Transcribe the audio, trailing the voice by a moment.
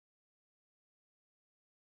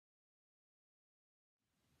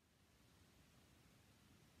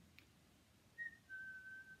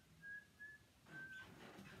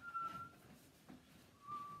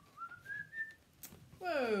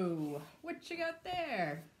What you got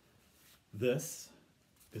there? This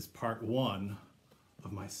is part 1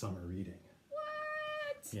 of my summer reading.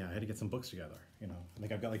 What? Yeah, I had to get some books together. You know, I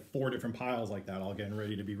think I've got like 4 different piles like that, all getting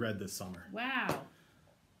ready to be read this summer. Wow,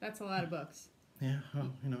 that's a lot of books. Yeah, well,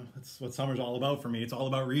 you know, that's what summer's all about for me. It's all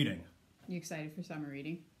about reading. You excited for summer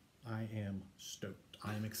reading? I am stoked.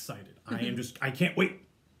 I am excited. I can't wait.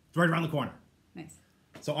 It's right around the corner. Nice.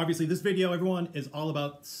 So obviously this video, everyone, is all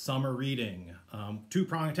about summer reading.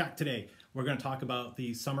 Two-prong attack today. We're going to talk about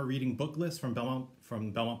the summer reading book list from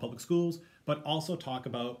Belmont Public Schools, but also talk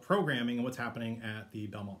about programming and what's happening at the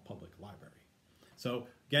Belmont Public Library. So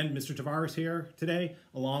again, Mr. Tavares here today,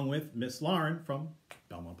 along with Miss Lauren from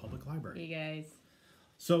Belmont Public Library. Hey guys.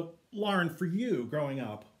 So Lauren, for you growing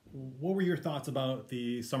up, what were your thoughts about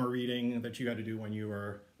the summer reading that you got to do when you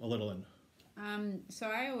were a little in? So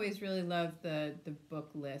I always really loved the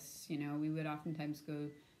book lists. You know, we would oftentimes go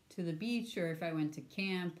to the beach, or if I went to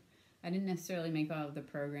camp. I didn't necessarily make all of the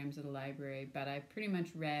programs at the library, but I pretty much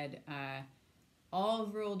read all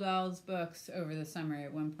of Roald Dahl's books over the summer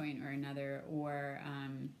at one point or another, or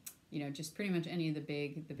you know, just pretty much any of the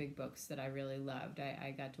big books that I really loved.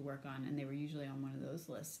 I got to work on, and they were usually on one of those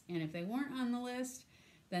lists. And if they weren't on the list,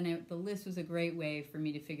 then the list was a great way for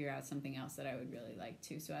me to figure out something else that I would really like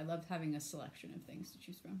too. So I loved having a selection of things to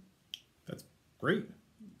choose from. That's great.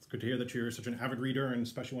 It's good to hear that you're such an avid reader, and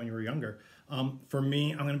especially when you were younger. For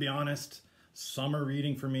me, I'm going to be honest, summer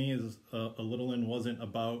reading for me is a little in wasn't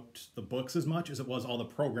about the books as much as it was all the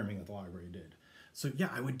programming that the library did. So yeah,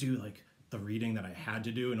 I would do like the reading that I had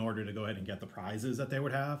to do in order to go ahead and get the prizes that they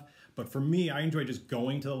would have. But for me, I enjoyed just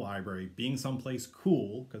going to the library, being someplace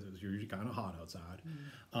cool, because it was usually kind of hot outside,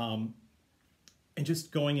 and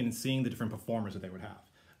just going in and seeing the different performers that they would have.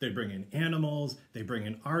 They'd bring in animals, they bring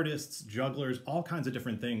in artists, jugglers, all kinds of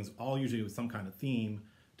different things, all usually with some kind of theme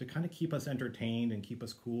to kind of keep us entertained and keep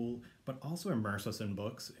us cool, but also immerse us in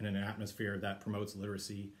books in an atmosphere that promotes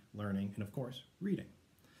literacy, learning, and of course, reading.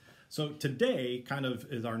 So today, kind of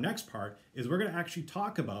is our next part, is we're going to actually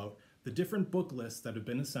talk about the different book lists that have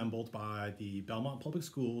been assembled by the Belmont Public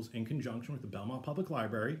Schools in conjunction with the Belmont Public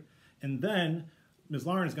Library. And then Ms.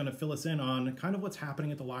 Lauren is going to fill us in on kind of what's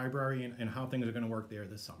happening at the library and how things are going to work there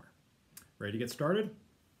this summer. Ready to get started?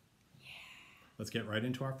 Yeah. Let's get right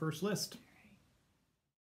into our first list.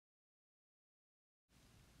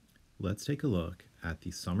 Let's take a look at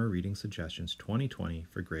the Summer Reading Suggestions 2020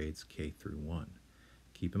 for grades K through 1.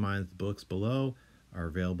 Keep in mind that the books below are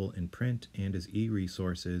available in print and as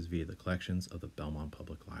e-resources via the collections of the Belmont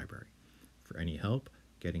Public Library. For any help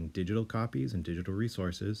getting digital copies and digital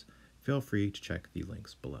resources, feel free to check the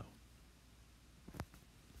links below.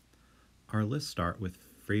 Our lists start with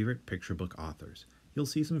favorite picture book authors. You'll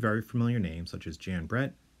see some very familiar names such as Jan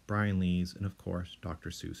Brett, Brian Lees, and of course Dr.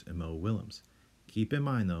 Seuss and Mo Willems. Keep in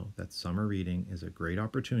mind though that summer reading is a great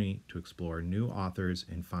opportunity to explore new authors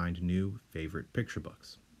and find new favorite picture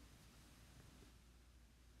books.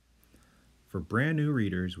 For brand new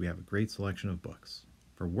readers, we have a great selection of books.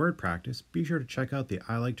 For word practice, be sure to check out the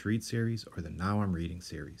I Like to Read series or the Now I'm Reading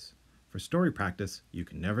series. For story practice, you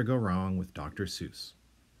can never go wrong with Dr. Seuss.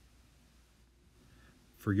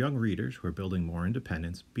 For young readers who are building more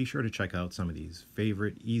independence, be sure to check out some of these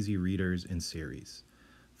favorite easy readers and series.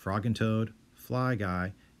 Frog and Toad, Fly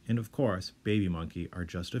Guy, and of course, Baby Monkey are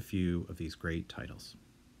just a few of these great titles.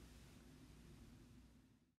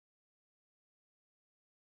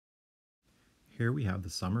 Here we have the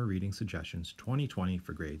Summer Reading Suggestions 2020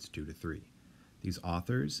 for grades 2 to 3. These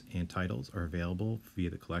authors and titles are available via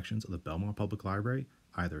the collections of the Belmont Public Library,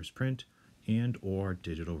 either as print and or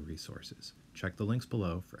digital resources. Check the links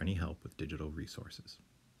below for any help with digital resources.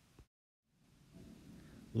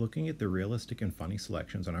 Looking at the realistic and funny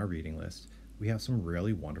selections on our reading list, we have some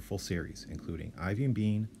really wonderful series, including Ivy and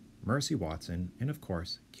Bean, Mercy Watson, and of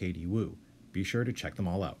course, Katie Wu. Be sure to check them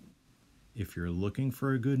all out. If you're looking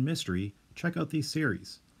for a good mystery, check out these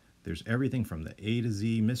series. There's everything from the A to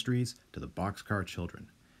Z mysteries to the Boxcar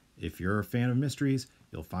Children. If you're a fan of mysteries,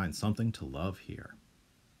 you'll find something to love here.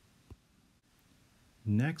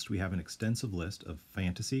 Next, we have an extensive list of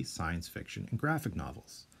fantasy, science fiction, and graphic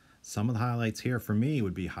novels. Some of the highlights here for me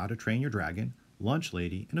would be How to Train Your Dragon, Lunch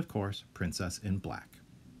Lady, and of course, Princess in Black.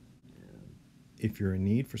 If you're in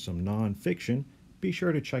need for some non-fiction, be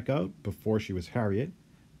sure to check out Before She Was Harriet,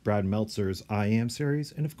 Brad Meltzer's I Am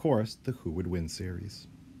series, and of course, the Who Would Win series.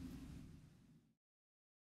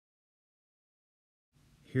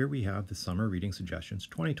 Here we have the Summer Reading Suggestions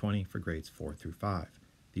 2020 for grades 4 through 5.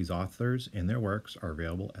 These authors and their works are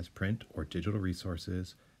available as print or digital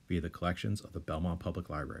resources via the collections of the Belmont Public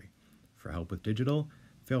Library. For help with digital,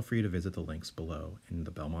 feel free to visit the links below in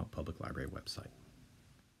the Belmont Public Library website.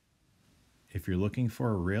 If you're looking for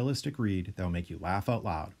a realistic read that will make you laugh out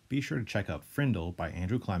loud, be sure to check out Frindle by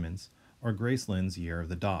Andrew Clemens or Grace Lynn's Year of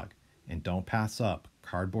the Dog, and don't pass up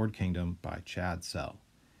Cardboard Kingdom by Chad Sell.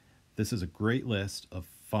 This is a great list of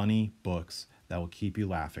funny books that will keep you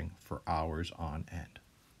laughing for hours on end.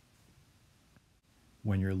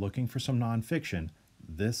 When you're looking for some nonfiction,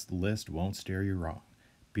 this list won't steer you wrong.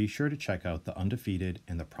 Be sure to check out The Undefeated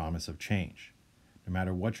and The Promise of Change. No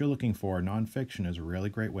matter what you're looking for, nonfiction is a really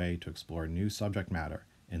great way to explore new subject matter,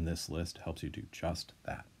 and this list helps you do just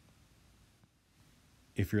that.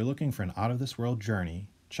 If you're looking for an out-of-this-world journey,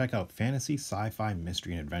 check out fantasy, sci-fi,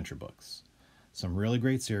 mystery, and adventure books. Some really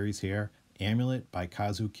great series here: Amulet by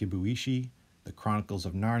Kazu Kibuishi, The Chronicles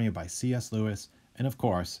of Narnia by C.S. Lewis, and of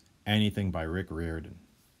course, anything by Rick Riordan.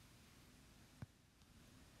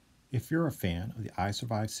 If you're a fan of the I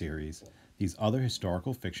Survived series, these other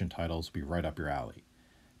historical fiction titles will be right up your alley.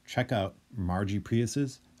 Check out Margie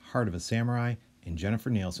Prius's Heart of a Samurai and Jennifer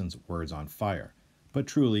Nielsen's Words on Fire. But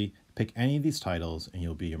truly, pick any of these titles and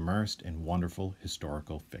you'll be immersed in wonderful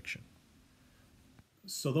historical fiction.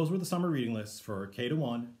 So those were the summer reading lists for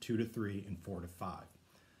K-1, 2-3, and 4-5.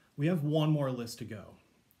 We have one more list to go.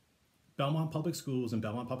 Belmont Public Schools and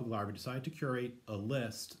Belmont Public Library decided to curate a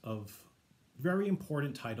list of very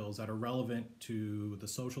important titles that are relevant to the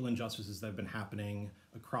social injustices that have been happening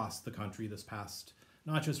across the country this past,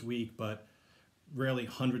 not just week, but really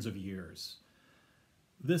hundreds of years.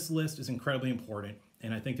 This list is incredibly important,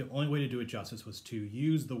 and I think the only way to do it justice was to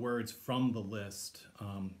use the words from the list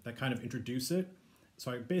that kind of introduce it.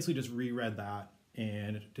 So I basically just reread that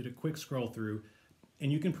and did a quick scroll through.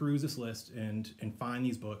 And you can peruse this list and find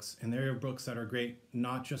these books. And there are books that are great,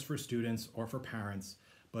 not just for students or for parents,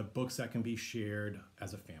 but books that can be shared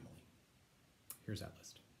as a family. Here's that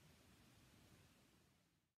list.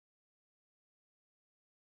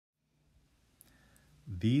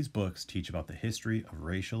 These books teach about the history of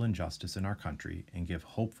racial injustice in our country and give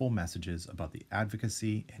hopeful messages about the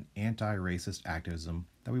advocacy and anti-racist activism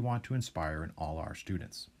that we want to inspire in all our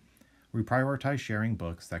students. We prioritize sharing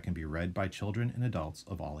books that can be read by children and adults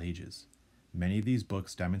of all ages. Many of these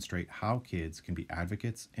books demonstrate how kids can be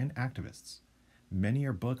advocates and activists. Many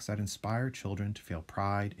are books that inspire children to feel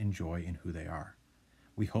pride and joy in who they are.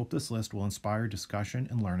 We hope this list will inspire discussion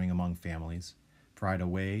and learning among families, provide a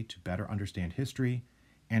way to better understand history,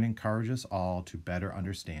 and encourage us all to better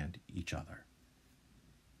understand each other.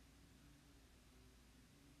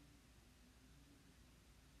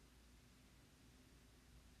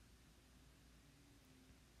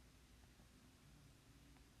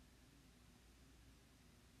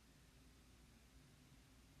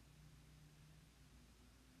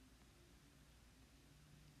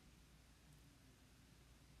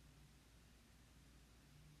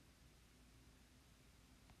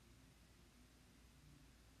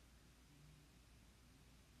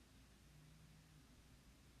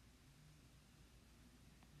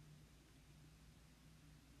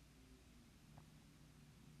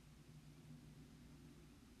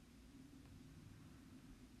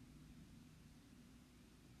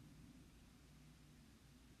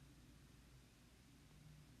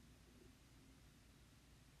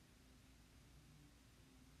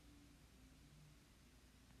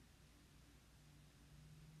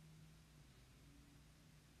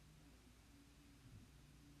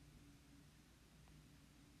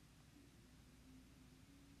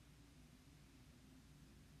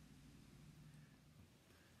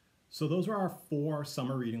 So those are our 4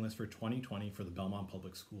 summer reading lists for 2020 for the Belmont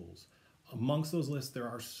Public Schools. Amongst those lists, there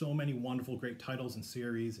are so many wonderful, great titles and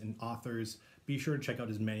series and authors. Be sure to check out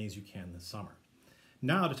as many as you can this summer.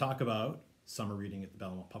 Now to talk about summer reading at the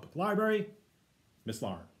Belmont Public Library, Miss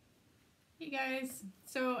Lauren. Hey guys,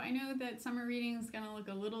 so I know that summer reading is going to look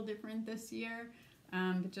a little different this year,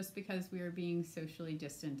 but just because we are being socially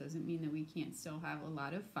distant doesn't mean that we can't still have a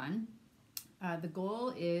lot of fun. The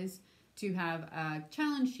goal is to have a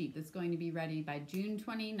challenge sheet that's going to be ready by June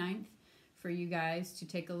 29th for you guys to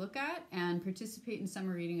take a look at and participate in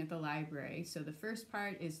summer reading at the library. So the first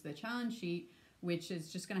part is the challenge sheet, which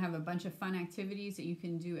is just going to have a bunch of fun activities that you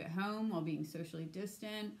can do at home while being socially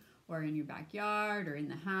distant, or in your backyard, or in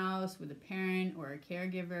the house with a parent or a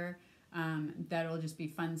caregiver. That'll just be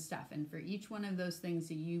fun stuff. And for each one of those things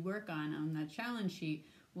that you work on that challenge sheet,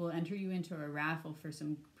 we'll enter you into a raffle for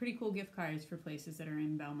some pretty cool gift cards for places that are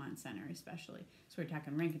in Belmont Center especially. So we're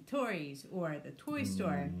talking Rankatori's, or the toy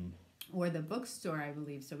store, or the bookstore, I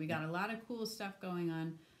believe. So we got a lot of cool stuff going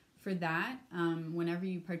on for that. Whenever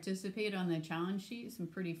you participate on the challenge sheet, some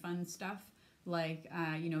pretty fun stuff like,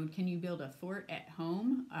 can you build a fort at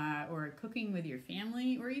home, or cooking with your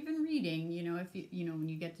family, or even reading, if when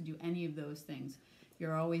you get to do any of those things,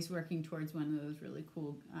 you're always working towards one of those really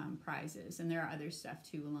cool prizes. And there are other stuff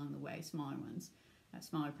too along the way, smaller ones,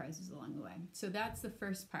 smaller prizes along the way. So that's the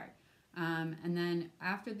first part. And then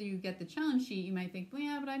after you get the challenge sheet, you might think, well,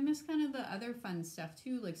 yeah, but I missed kind of the other fun stuff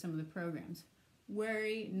too, like some of the programs.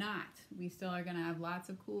 Worry not. We still are going to have lots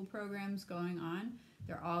of cool programs going on.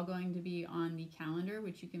 They're all going to be on the calendar,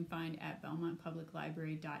 which you can find at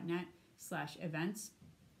belmontpubliclibrary.net/events.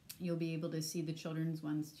 You'll be able to see the children's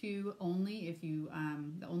ones too, only if you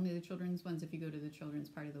only the children's ones if you go to the children's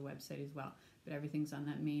part of the website as well. But everything's on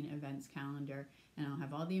that main events calendar, and I'll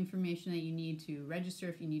have all the information that you need to register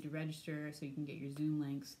if you need to register, so you can get your Zoom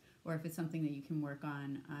links, or if it's something that you can work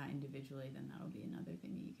on individually, then that'll be another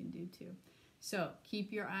thing that you can do too. So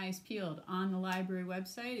keep your eyes peeled on the library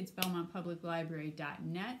website. It's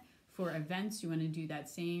belmontpubliclibrary.net. For events, you want to do that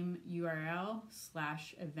same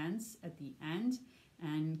URL/events at the end.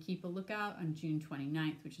 And keep a lookout on June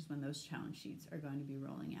 29th, which is when those challenge sheets are going to be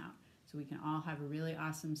rolling out. So we can all have a really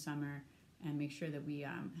awesome summer and make sure that we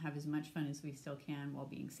have as much fun as we still can while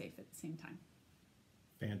being safe at the same time.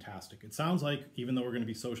 Fantastic. It sounds like even though we're going to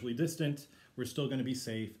be socially distant, we're still going to be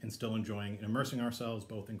safe and still enjoying and immersing ourselves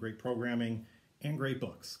both in great programming and great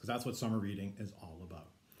books, because that's what summer reading is all about.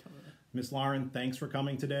 Totally. Miss Lauren, thanks for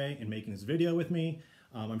coming today and making this video with me.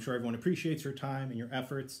 I'm sure everyone appreciates your time and your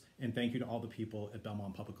efforts, and thank you to all the people at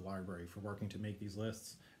Belmont Public Library for working to make these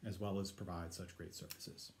lists as well as provide such great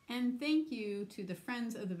services. And thank you to the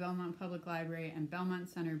Friends of the Belmont Public Library and Belmont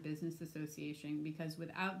Center Business Association, because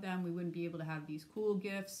without them we wouldn't be able to have these cool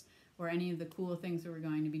gifts or any of the cool things that we're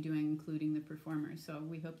going to be doing, including the performers. So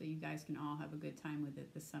we hope that you guys can all have a good time with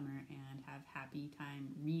it this summer and have happy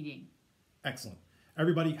time reading. Excellent.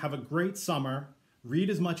 Everybody have a great summer.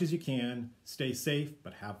 Read as much as you can, stay safe,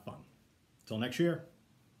 but have fun. Till next year.